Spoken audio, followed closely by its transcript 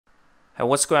Hey,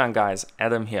 what's going on guys?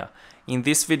 Adam here. In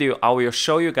this video, I will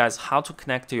show you guys how to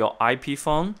connect your IP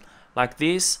phone like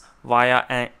this via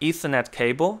an Ethernet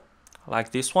cable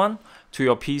like this one to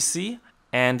your PC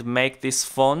and make this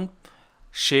phone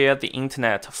share the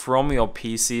internet from your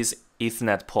PC's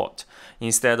Ethernet port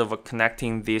instead of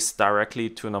connecting this directly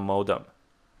to the modem.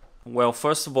 Well,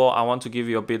 first of all, I want to give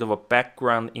you a bit of a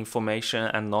background information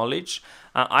and knowledge.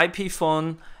 An IP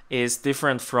phone is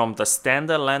different from the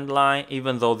standard landline,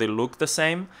 even though they look the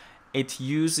same. It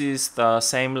uses the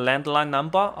same landline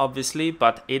number, obviously,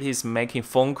 but it is making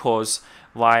phone calls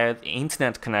via the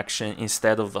internet connection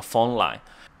instead of the phone line.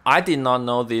 I did not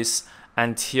know this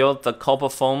until the copper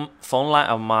phone line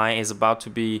of mine is about to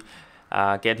be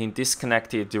getting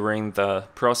disconnected during the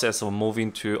process of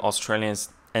moving to Australia's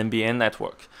NBN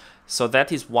network. So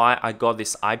that is why I got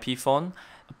this IP phone.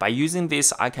 By using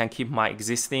this, I can keep my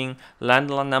existing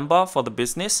landline number for the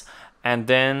business, and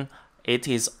then it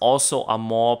is also a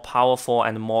more powerful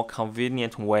and more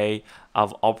convenient way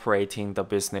of operating the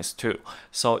business too.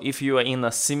 So if you are in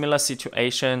a similar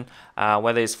situation,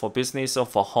 whether it's for business or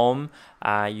for home,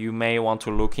 you may want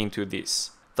to look into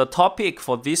this. The topic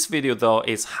for this video though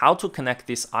is how to connect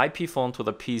this IP phone to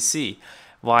the PC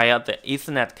via the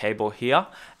Ethernet cable here,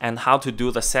 and how to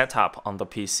do the setup on the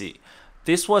PC.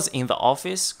 This was in the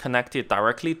office, connected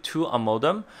directly to a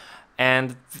modem,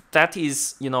 and that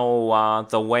is,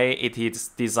 the way it is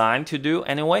designed to do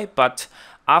anyway. But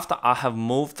after I have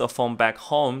moved the phone back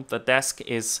home, the desk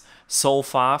is so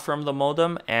far from the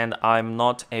modem and I'm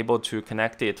not able to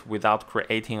connect it without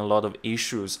creating a lot of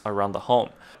issues around the home.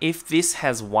 If this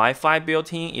has Wi-Fi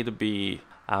built in, it'd be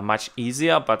much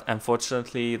easier, but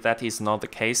unfortunately that is not the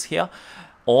case here.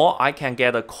 Or I can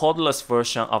get a cordless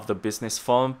version of the business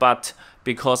phone, but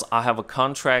because I have a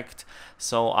contract,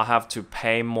 so I have to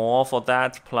pay more for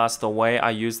that. Plus the way I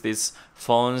use these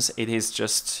phones, it is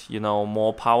just,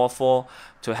 more powerful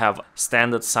to have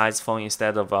standard size phone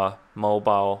instead of a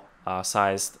mobile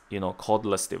sized,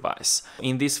 cordless device.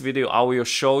 In this video, I will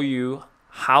show you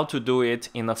how to do it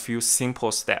in a few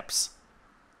simple steps.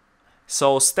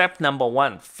 So step number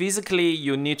one, physically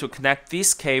you need to connect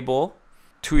this cable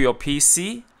to your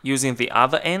PC using the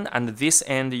other end, and this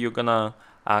end you're gonna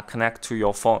connect to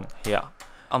your phone here.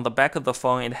 On the back of the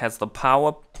phone, it has the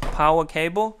power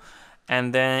cable,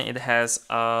 and then it has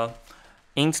a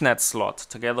internet slot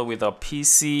together with a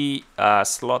PC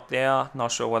slot there.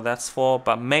 Not sure what that's for,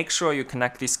 but make sure you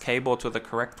connect this cable to the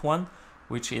correct one,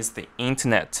 which is the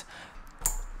internet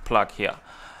plug here.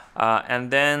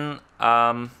 And then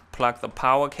plug the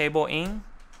power cable in.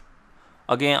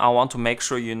 Again, I want to make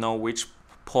sure you know which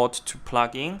port to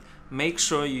plug in. Make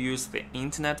sure you use the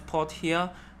internet port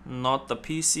here, not the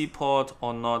PC port,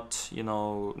 or not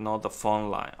the phone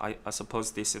line. I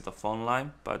suppose this is the phone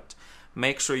line, but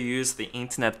make sure you use the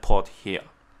internet port here.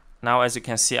 Now, as you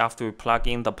can see, after we plug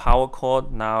in the power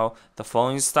cord, now the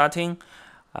phone is starting.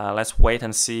 Let's wait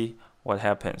and see what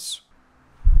happens.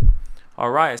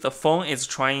 Alright, the phone is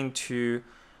trying to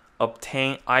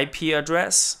obtain IP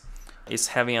address. It's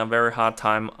having a very hard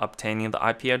time obtaining the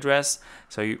IP address,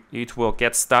 so it will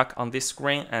get stuck on this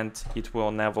screen and it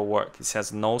will never work. It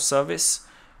says no service,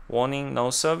 warning, no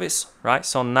service, right?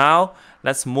 So now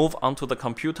let's move on to the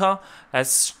computer.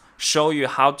 Let's show you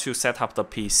how to set up the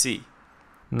PC.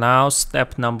 Now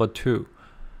step number two.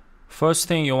 First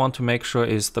thing you want to make sure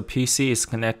is the PC is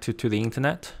connected to the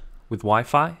internet with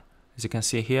Wi-Fi. As you can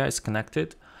see here, it's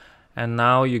connected. And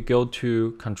now you go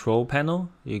to control panel,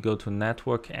 you go to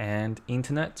network and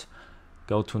internet,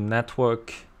 go to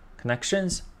network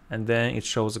connections, and then it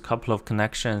shows a couple of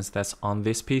connections that's on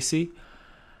this PC.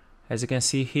 As you can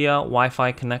see here,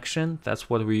 Wi-Fi connection, that's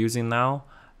what we're using now.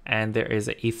 And there is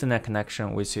an Ethernet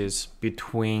connection, which is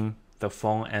between the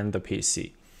phone and the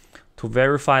PC. To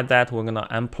verify that, we're gonna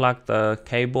unplug the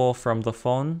cable from the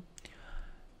phone.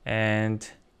 And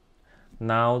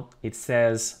now it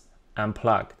says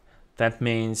unplugged. That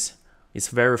means it's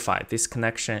verified. This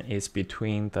connection is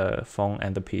between the phone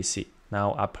and the PC.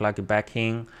 Now I plug it back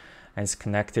in and it's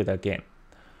connected again.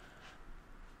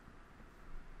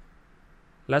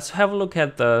 Let's have a look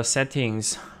at the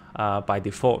settings by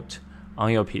default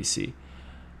on your PC.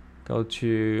 Go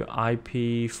to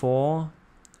IP4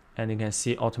 and you can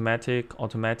see automatic,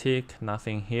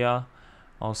 nothing here.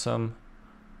 Awesome.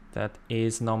 That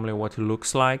is normally what it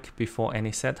looks like before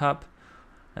any setup.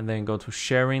 And then go to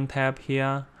sharing tab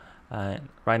here.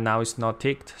 Right now it's not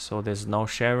ticked, so there's no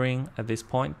sharing at this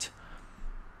point.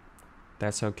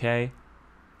 That's okay.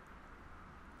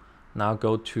 Now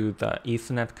go to the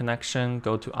Ethernet connection,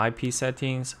 go to IP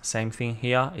settings, same thing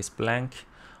here, it's blank,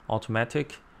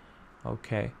 automatic.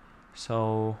 Okay,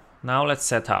 so now let's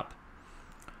set up.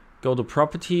 Go to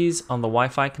properties on the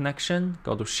Wi-Fi connection,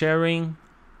 go to sharing,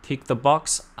 tick the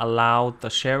box, allow the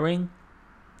sharing.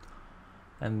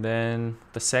 And then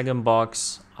the second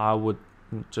box, I would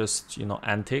just,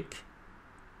 untick.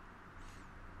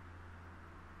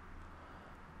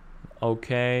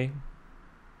 Okay.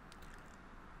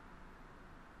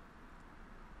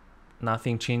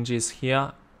 Nothing changes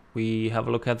here. We have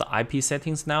a look at the IP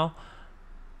settings now.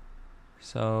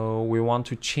 So we want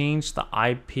to change the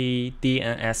IP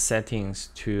DNS settings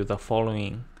to the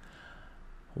following: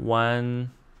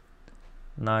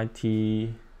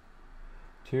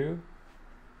 192,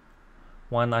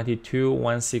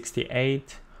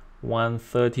 168,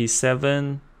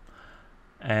 137,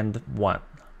 and 1.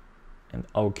 And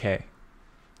OK.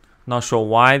 Not sure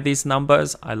why these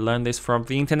numbers. I learned this from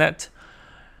the internet.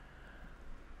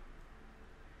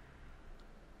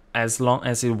 As long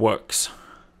as it works.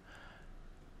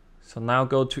 So now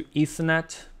go to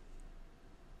Ethernet.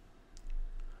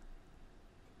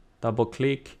 Double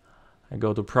click and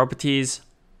go to properties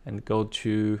and go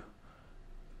to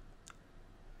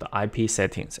the IP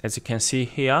settings. As you can see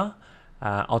here,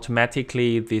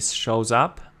 automatically this shows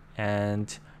up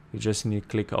and you just need to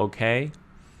click OK.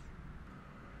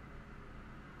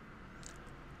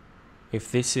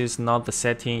 If this is not the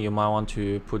setting, you might want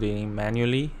to put it in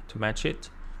manually to match it.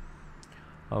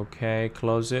 Okay,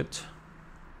 close it.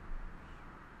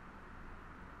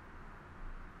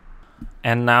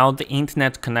 And now the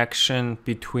internet connection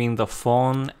between the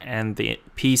phone and the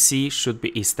PC should be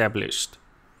established.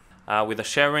 With the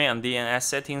sharing and DNS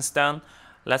settings done,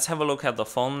 let's have a look at the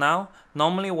phone now.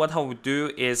 Normally what I would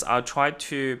do is I'll try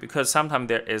to, because sometimes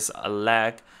there is a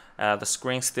lag, the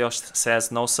screen still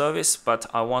says no service, but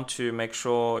I want to make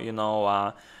sure,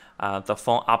 the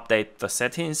phone update the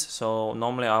settings. So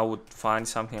normally I would find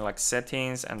something like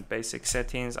settings and basic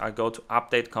settings. I go to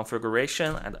update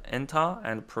configuration and enter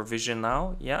and provision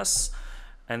now, yes.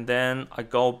 And then I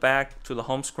go back to the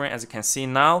home screen. As you can see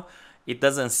now, it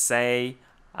doesn't say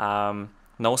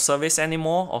no service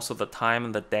anymore. Also the time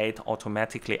and the date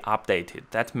automatically updated.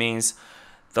 That means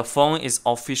the phone is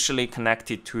officially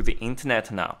connected to the internet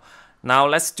now. Now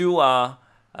let's do a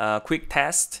quick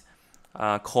test.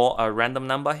 Call a random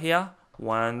number here,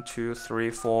 1 2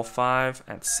 3 4 5,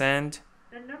 and send.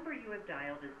 The number you have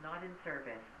dialed is not in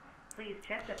service. Please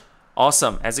check it.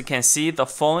 Awesome. As you can see, the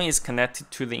phone is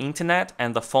connected to the internet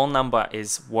and the phone number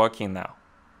is working now.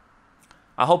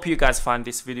 I hope you guys find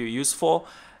this video useful.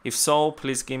 If so,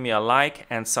 please give me a like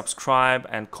and subscribe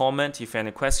and comment. If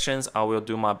any questions, I will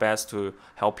do my best to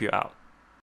help you out.